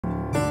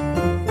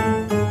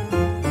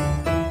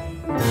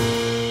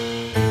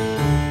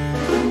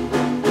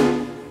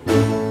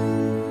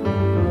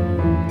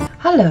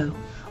Hello!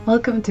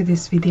 Welcome to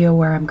this video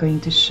where I'm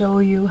going to show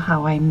you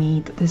how I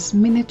made this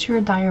miniature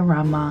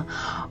diorama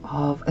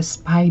of a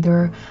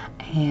spider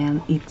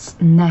and its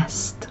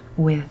nest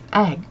with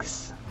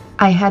eggs.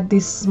 I had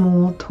this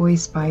small toy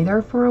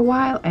spider for a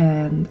while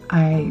and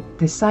I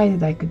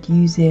decided I could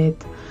use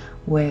it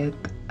with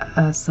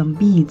some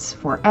beads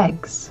for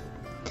eggs.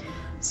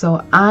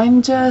 So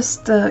I'm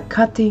just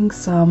cutting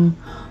some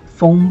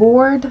foam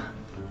board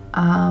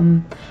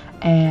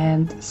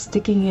and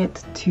sticking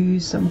it to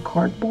some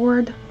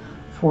cardboard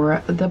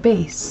for the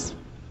base.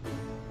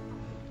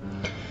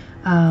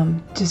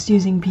 Just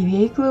using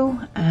PVA glue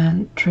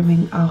and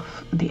trimming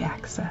off the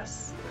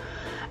excess.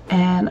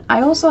 And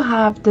I also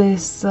have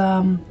this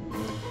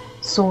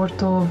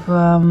sort of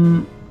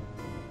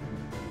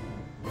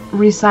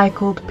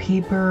recycled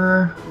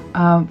paper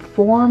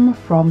form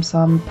from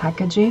some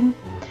packaging,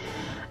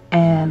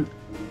 and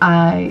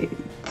I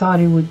thought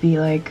it would be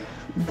like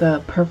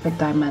the perfect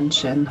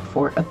dimension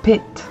for a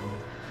pit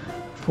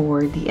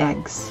for the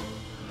eggs.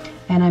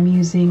 And I'm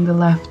using the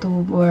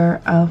leftover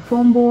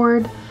foam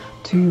board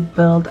to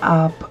build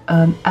up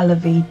an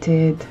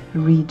elevated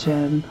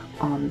region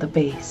on the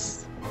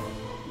base.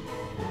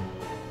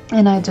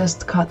 And I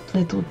just cut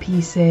little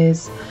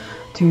pieces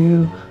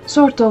to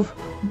sort of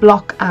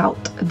block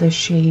out the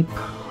shape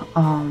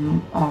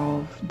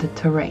of the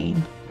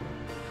terrain.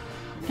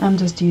 I'm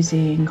just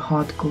using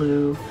hot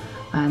glue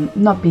and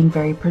not being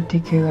very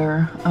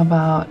particular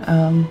about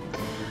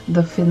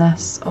the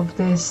finesse of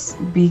this,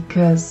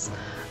 because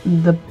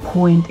the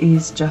point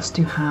is just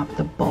to have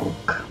the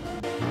bulk.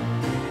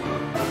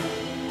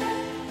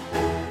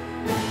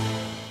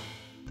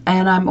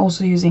 And I'm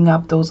also using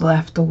up those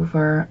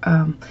leftover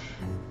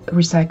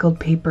recycled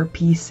paper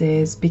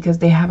pieces because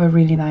they have a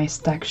really nice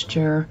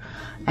texture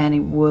and it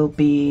will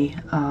be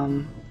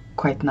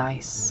quite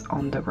nice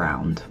on the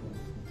ground.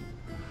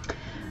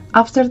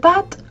 After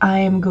that, I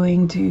am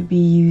going to be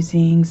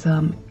using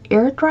some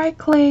air dry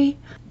clay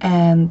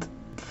and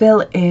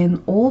fill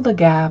in all the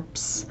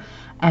gaps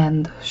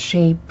and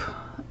shape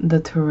the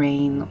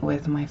terrain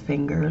with my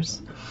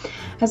fingers.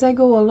 As I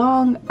go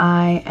along,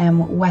 I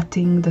am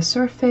wetting the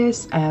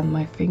surface and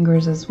my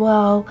fingers as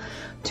well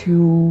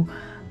to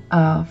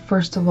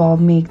first of all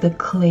make the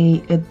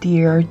clay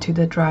adhere to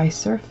the dry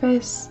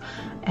surface,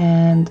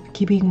 and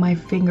keeping my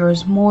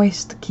fingers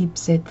moist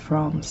keeps it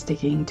from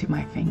sticking to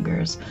my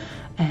fingers,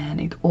 and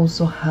it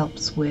also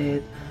helps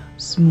with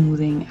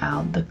smoothing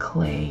out the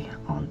clay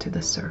onto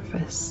the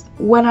surface.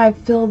 When I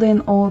filled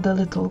in all the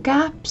little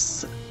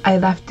gaps, I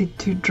left it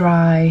to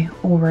dry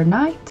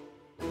overnight.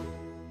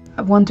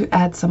 I want to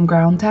add some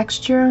ground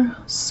texture,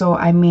 so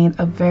I made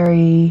a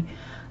very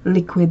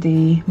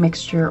liquidy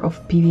mixture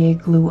of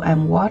PVA glue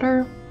and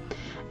water,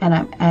 and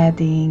I'm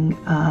adding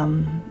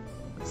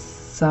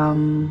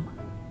some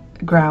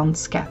ground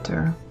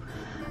scatter.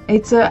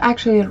 It's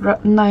actually a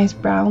nice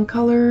brown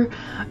color,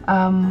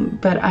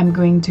 but I'm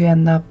going to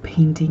end up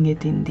painting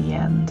it in the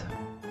end.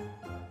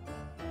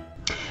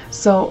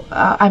 So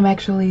I'm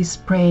actually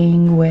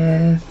spraying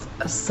with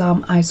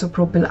some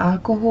isopropyl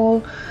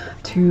alcohol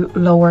to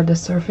lower the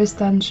surface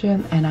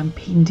tension, and I'm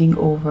painting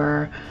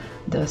over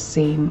the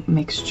same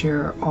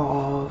mixture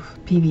of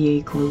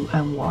PVA glue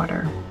and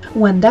water.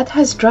 When that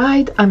has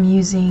dried, I'm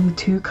using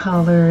two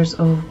colors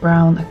of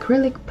brown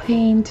acrylic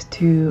paint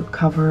to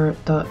cover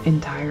the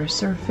entire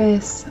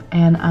surface,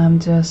 and I'm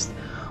just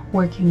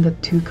working the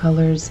two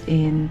colors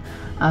in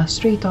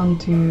straight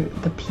onto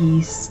the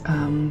piece,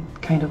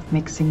 kind of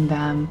mixing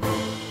them.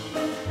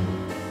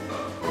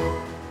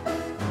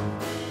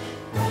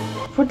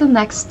 For the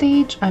next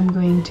stage, I'm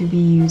going to be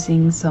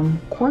using some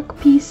cork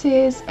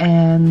pieces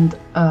and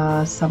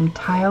some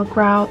tile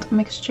grout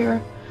mixture,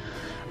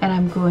 and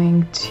I'm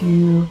going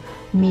to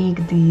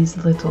make these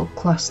little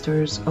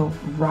clusters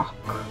of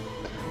rock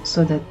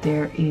so that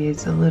there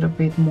is a little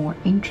bit more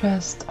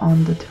interest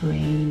on the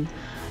terrain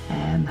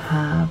and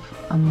have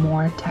a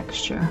more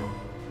texture.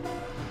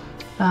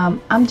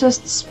 I'm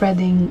just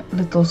spreading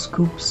little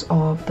scoops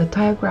of the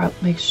tile grout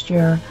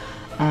mixture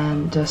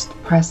and just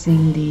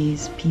pressing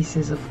these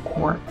pieces of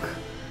cork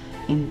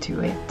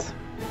into it.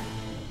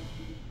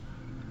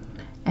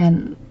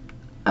 And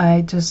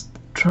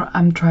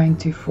I'm trying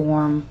to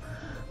form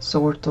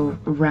sort of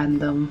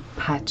random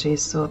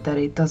patches so that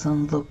it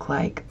doesn't look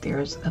like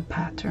there's a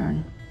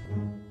pattern.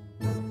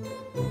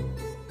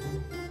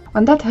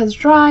 When that has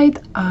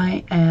dried,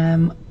 I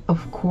am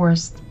of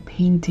course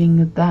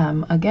painting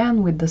them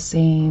again with the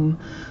same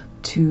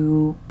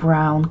two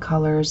brown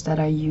colors that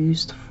I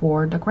used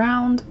for the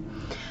ground,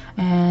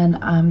 and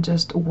I'm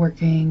just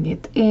working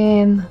it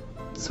in,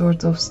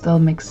 sort of still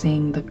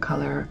mixing the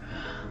color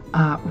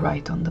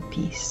right on the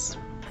piece.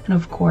 And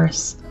of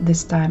course,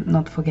 this time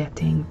not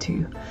forgetting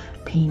to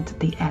paint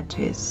the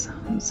edges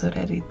so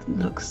that it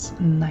looks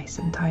nice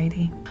and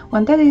tidy.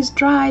 When that is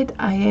dried,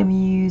 I am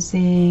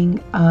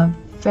using a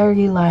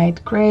very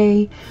light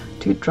gray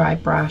to dry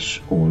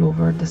brush all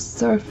over the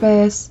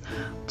surface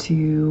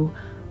to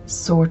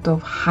sort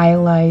of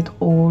highlight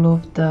all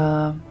of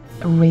the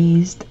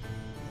raised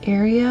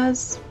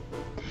areas.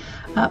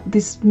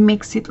 This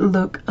makes it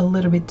look a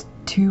little bit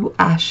too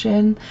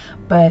ashen,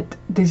 but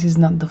this is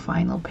not the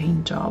final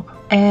paint job.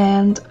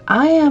 And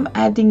I am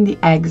adding the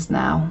eggs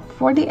now.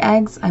 For the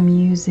eggs, I'm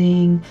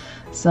using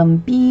some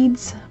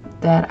beads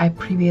that I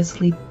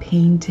previously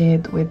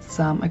painted with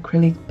some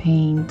acrylic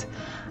paint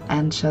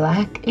and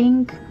shellac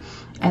ink,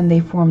 and they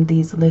formed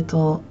these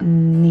little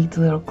neat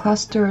little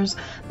clusters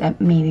that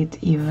made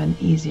it even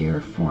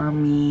easier for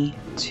me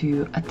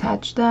to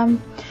attach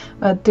them,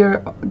 but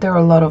there are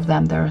a lot of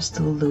them that are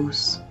still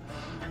loose.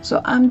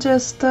 So I'm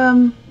just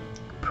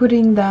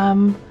putting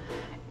them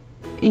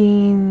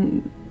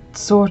in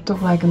sort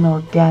of like an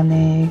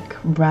organic,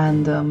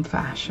 random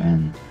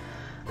fashion.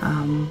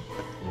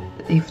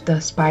 If the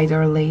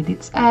spider laid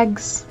its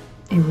eggs,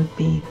 it would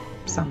be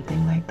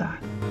something like that.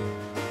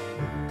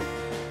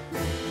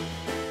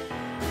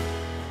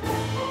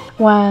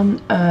 When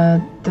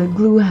the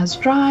glue has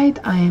dried,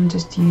 I am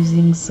just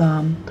using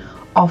some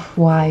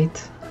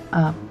off-white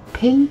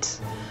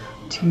paint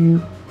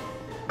to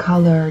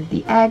color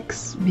the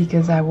eggs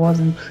because I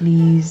wasn't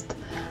pleased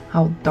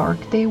how dark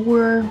they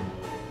were.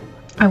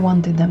 I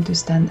wanted them to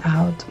stand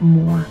out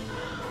more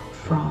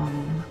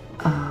from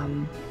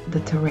the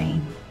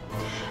terrain.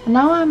 And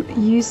now I'm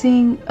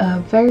using a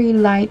very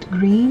light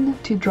green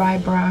to dry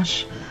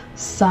brush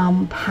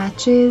some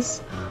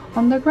patches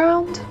on the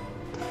ground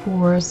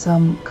for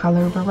some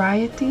color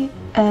variety.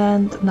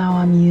 And now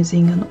I'm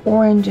using an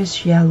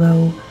orangish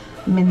yellow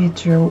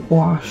miniature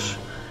wash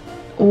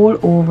all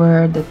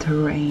over the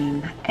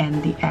terrain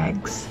and the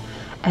eggs,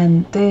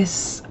 and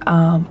this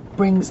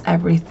brings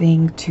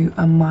everything to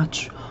a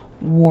much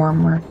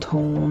warmer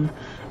tone,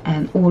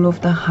 and all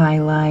of the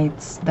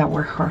highlights that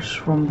were harsh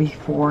from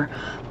before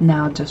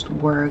now just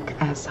work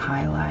as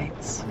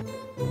highlights.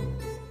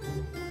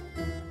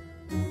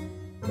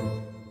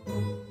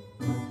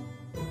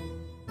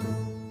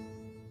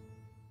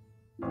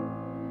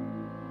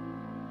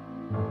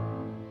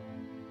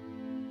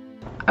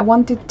 I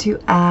wanted to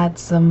add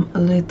some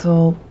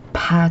little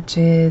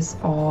patches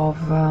of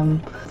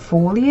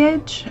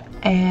foliage,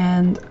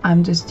 and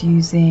I'm just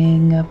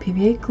using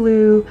PVA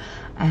glue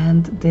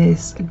and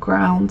this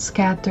ground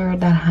scatter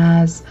that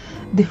has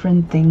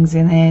different things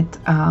in it,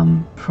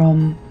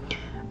 from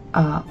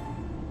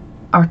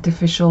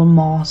artificial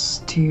moss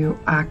to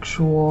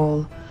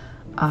actual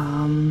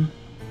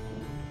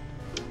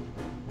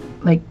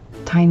like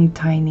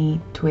tiny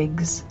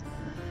twigs,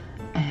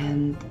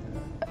 and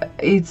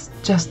it's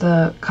just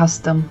a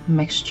custom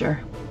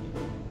mixture.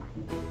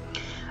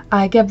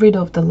 I get rid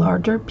of the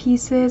larger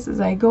pieces as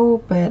I go,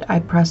 but I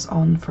press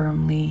on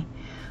firmly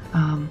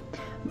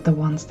the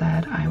ones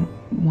that I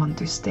want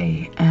to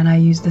stay. And I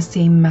use the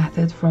same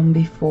method from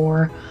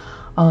before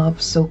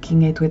of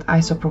soaking it with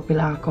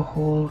isopropyl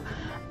alcohol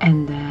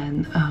and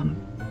then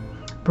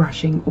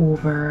brushing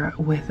over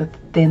with a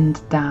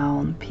thinned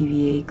down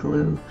PVA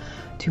glue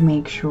to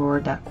make sure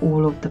that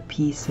all of the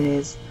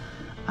pieces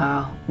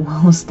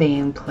will stay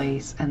in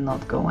place and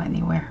not go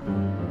anywhere.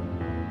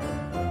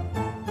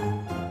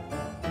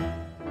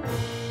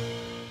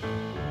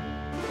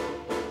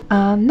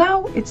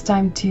 Now it's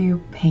time to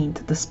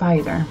paint the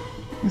spider.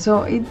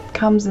 So it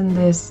comes in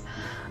this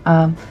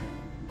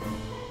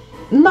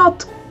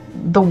not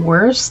the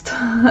worst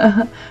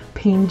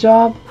paint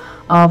job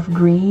of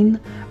green,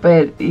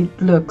 but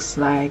it looks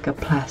like a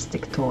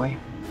plastic toy,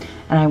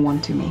 and I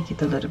want to make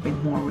it a little bit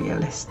more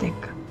realistic.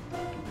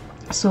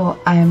 So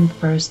I'm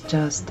first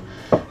just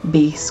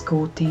base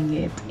coating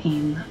it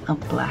in a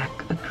black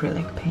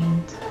acrylic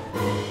paint.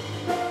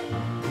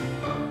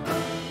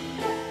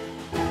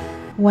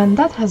 When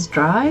that has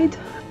dried,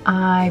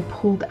 I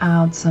pulled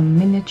out some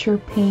miniature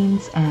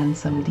paints and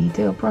some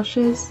detail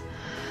brushes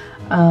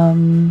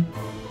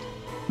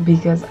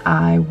because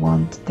I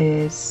want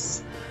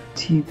this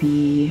to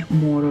be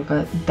more of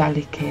a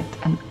delicate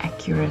and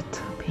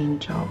accurate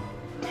paint job.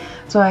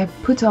 So I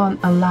put on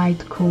a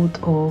light coat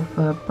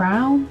of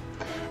brown,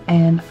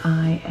 and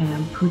I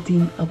am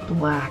putting a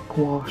black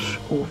wash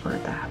over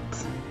that.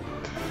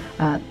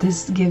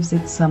 This gives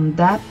it some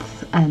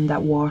depth, and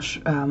that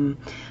wash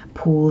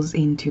pulls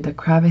into the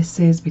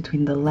crevices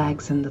between the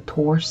legs and the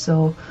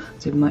torso,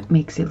 so it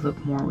makes it look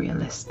more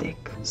realistic.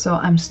 So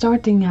I'm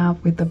starting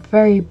out with a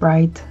very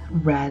bright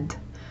red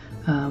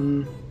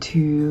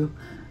to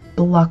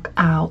block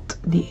out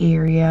the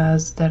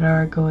areas that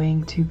are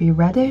going to be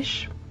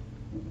reddish,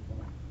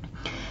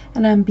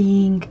 and I'm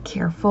being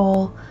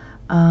careful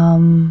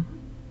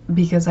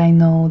because I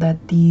know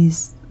that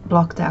these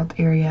blocked out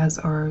areas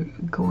are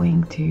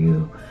going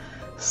to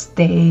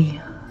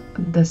stay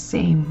the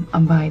same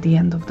by the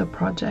end of the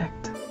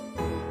project.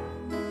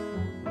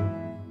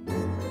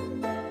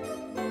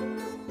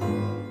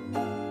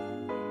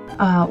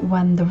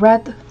 When the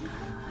red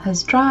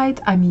has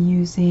dried, I'm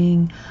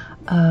using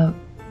a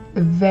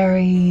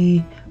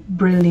very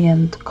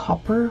brilliant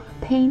copper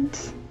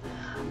paint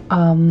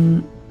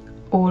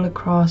all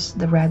across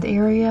the red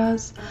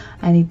areas,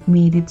 and it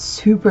made it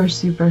super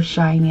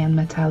shiny and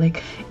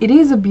metallic. It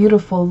is a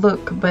beautiful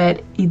look,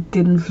 but it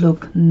didn't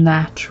look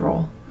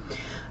natural.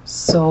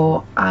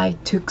 So I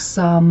took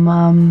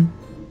some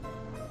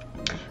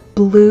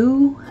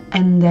blue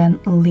and then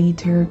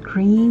later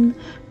green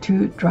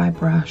to dry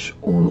brush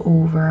all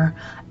over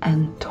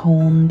and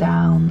tone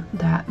down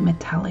that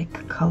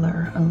metallic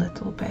color a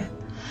little bit.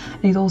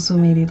 And it also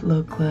made it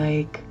look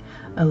like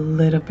a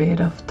little bit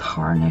of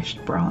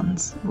tarnished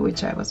bronze,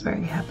 which I was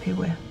very happy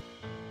with.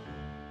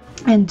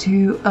 And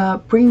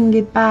to bring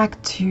it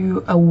back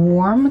to a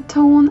warm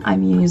tone,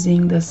 I'm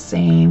using the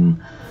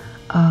same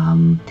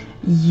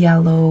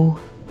yellow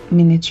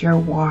miniature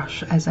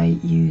wash as I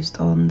used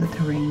on the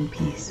terrain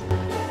piece.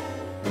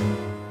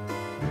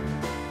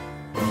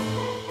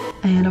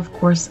 And of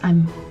course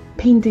I'm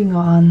painting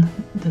on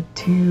the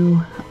two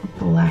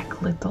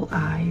black little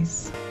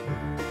eyes.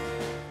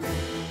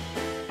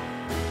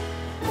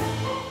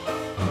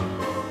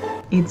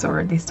 It's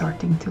already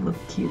starting to look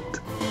cute.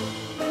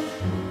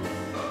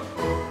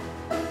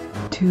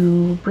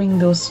 To bring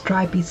those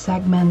stripy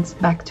segments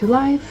back to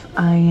life,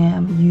 I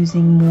am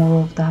using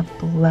more of that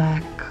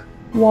black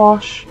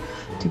wash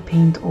to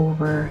paint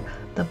over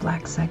the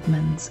black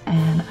segments,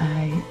 and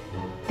I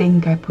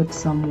think I put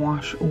some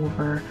wash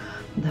over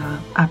the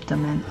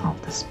abdomen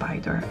of the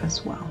spider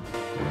as well.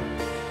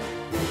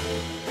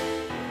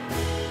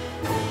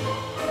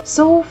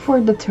 So for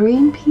the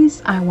terrain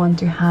piece, I want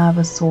to have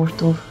a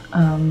sort of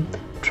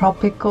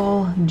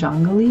tropical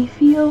jungly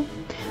feel,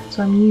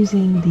 so I'm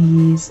using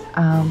these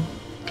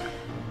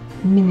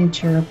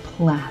miniature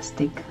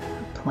plastic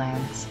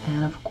plants,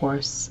 and of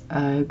course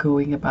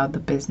going about the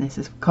business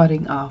is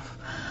cutting off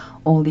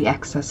all the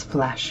excess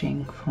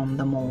flashing from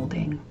the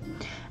molding.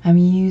 I'm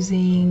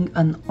using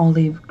an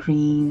olive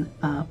green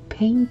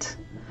paint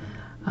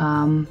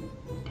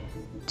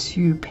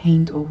to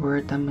paint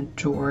over the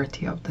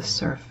majority of the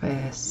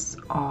surface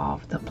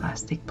of the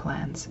plastic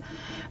plants,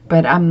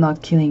 but I'm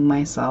not killing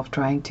myself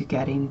trying to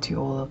get into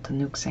all of the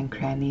nooks and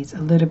crannies.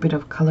 A little bit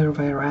of color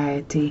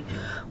variety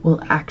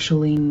will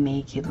actually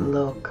make it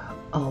look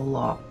a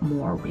lot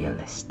more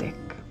realistic.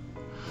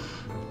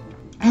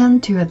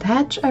 And to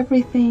attach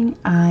everything,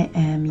 I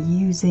am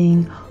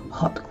using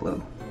hot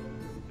glue.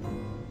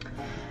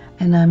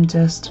 And I'm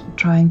just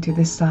trying to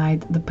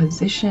decide the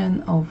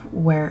position of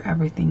where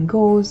everything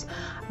goes.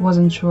 I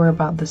wasn't sure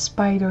about the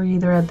spider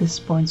either at this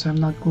point, so I'm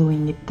not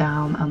gluing it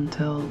down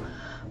until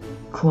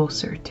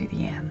closer to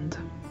the end.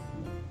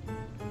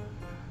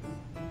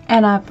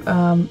 And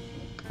I've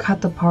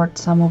cut apart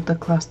some of the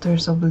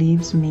clusters of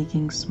leaves,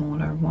 making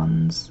smaller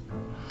ones.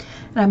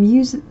 And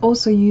I'm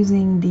also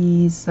using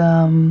these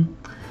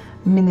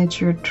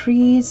miniature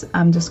trees.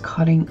 I'm just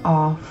cutting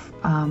off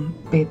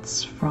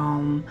bits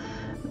from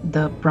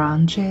the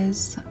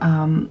branches.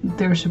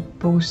 They're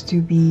supposed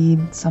to be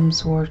some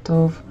sort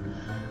of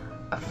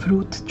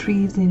fruit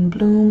trees in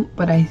bloom,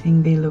 but I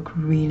think they look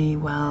really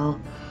well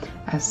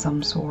as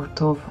some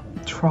sort of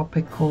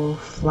tropical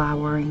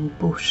flowering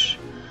bush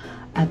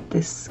at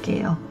this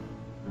scale.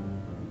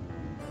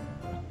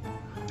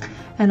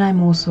 And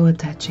I'm also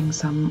attaching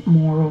some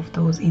more of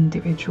those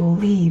individual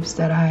leaves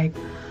that I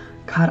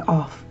cut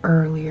off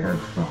earlier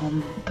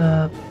from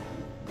the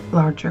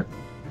larger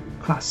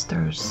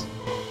clusters.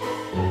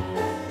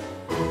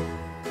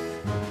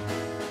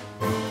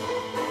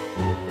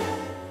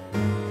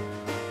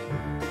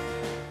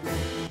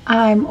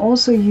 I'm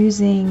also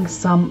using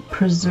some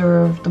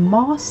preserved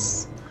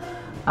moss.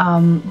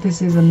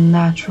 This is a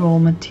natural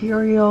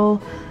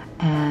material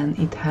and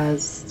it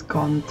has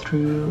gone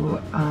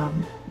through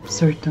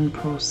certain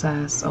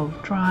process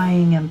of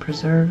drying and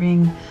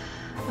preserving.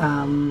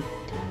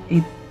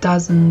 It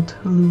doesn't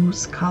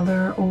lose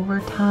color over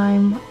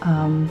time.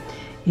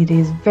 It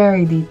is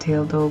very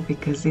detailed though,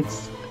 because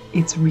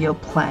it's real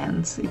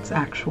plants, it's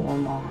actual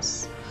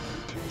moss.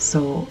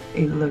 So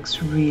it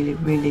looks really,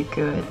 really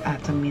good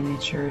at a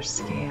miniature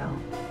scale.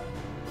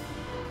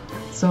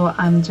 So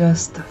I'm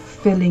just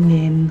filling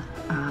in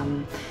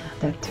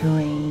the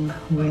terrain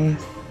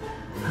with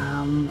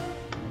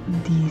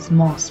these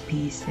moss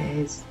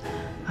pieces,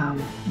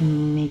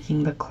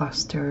 making the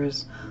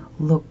clusters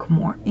look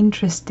more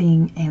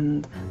interesting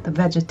and the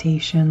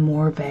vegetation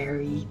more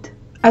varied.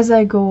 As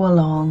I go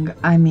along,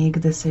 I make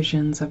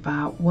decisions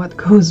about what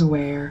goes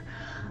where,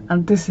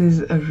 and this is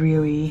a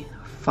really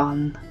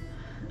fun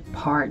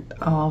part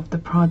of the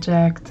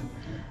project.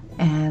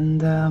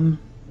 And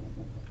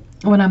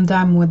when I'm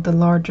done with the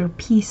larger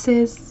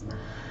pieces,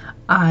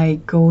 I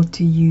go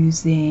to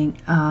using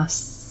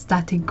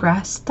static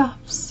grass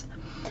stuffs.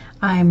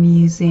 I'm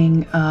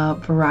using a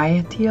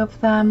variety of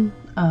them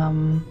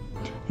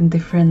in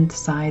different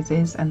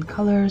sizes and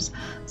colors.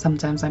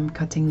 Sometimes I'm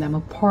cutting them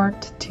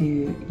apart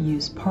to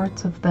use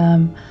parts of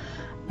them,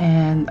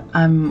 and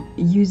I'm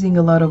using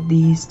a lot of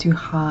these to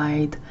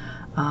hide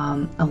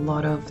a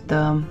lot of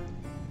the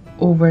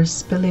over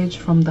spillage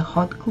from the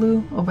hot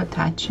glue of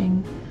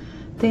attaching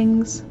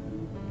things.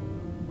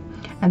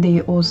 And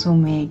they also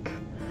make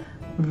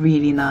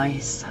really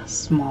nice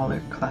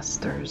smaller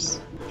clusters.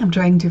 I'm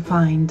trying to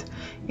find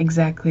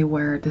exactly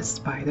where the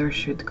spider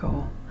should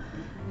go,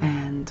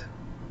 and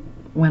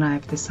when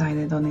I've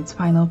decided on its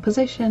final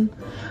position,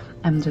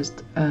 I'm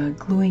just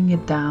gluing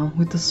it down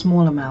with a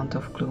small amount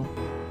of glue.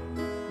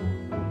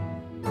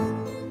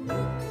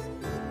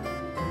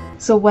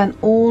 So when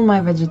all my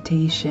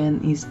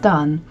vegetation is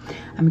done,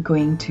 I'm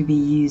going to be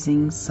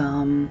using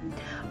some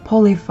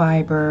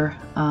polyfiber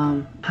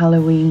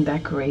Halloween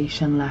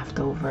decoration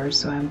leftover.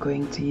 So I'm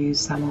going to use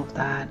some of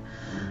that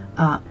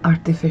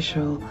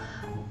artificial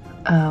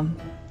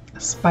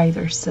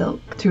spider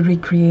silk to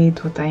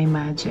recreate what I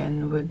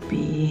imagine would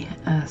be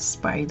a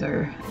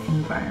spider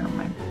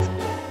environment.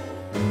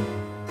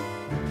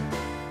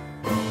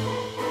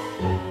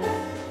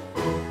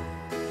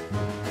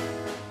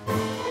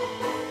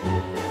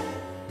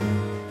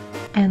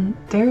 And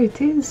there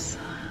it is.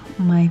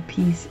 My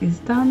piece is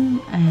done,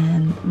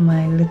 and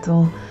my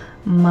little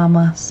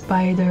mama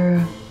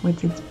spider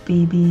with its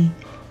baby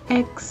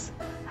eggs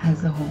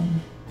has a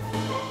home.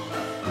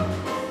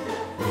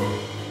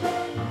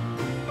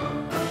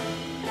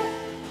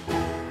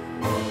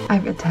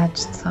 I've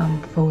attached some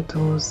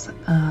photos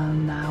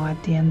now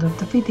at the end of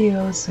the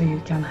video, so you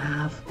can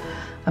have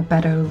a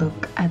better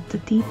look at the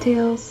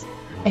details.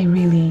 I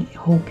really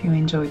hope you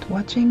enjoyed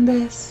watching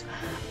this,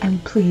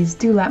 and please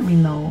do let me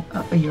know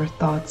your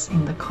thoughts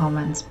in the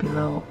comments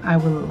below. I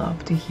would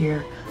love to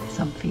hear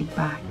some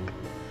feedback.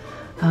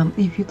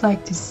 If you'd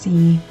like to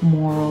see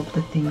more of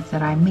the things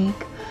that I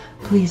make,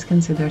 please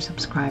consider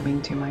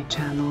subscribing to my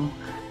channel.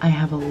 I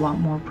have a lot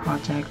more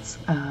projects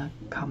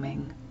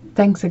coming.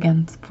 Thanks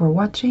again for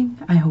watching.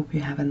 I hope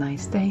you have a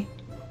nice day.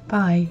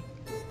 Bye.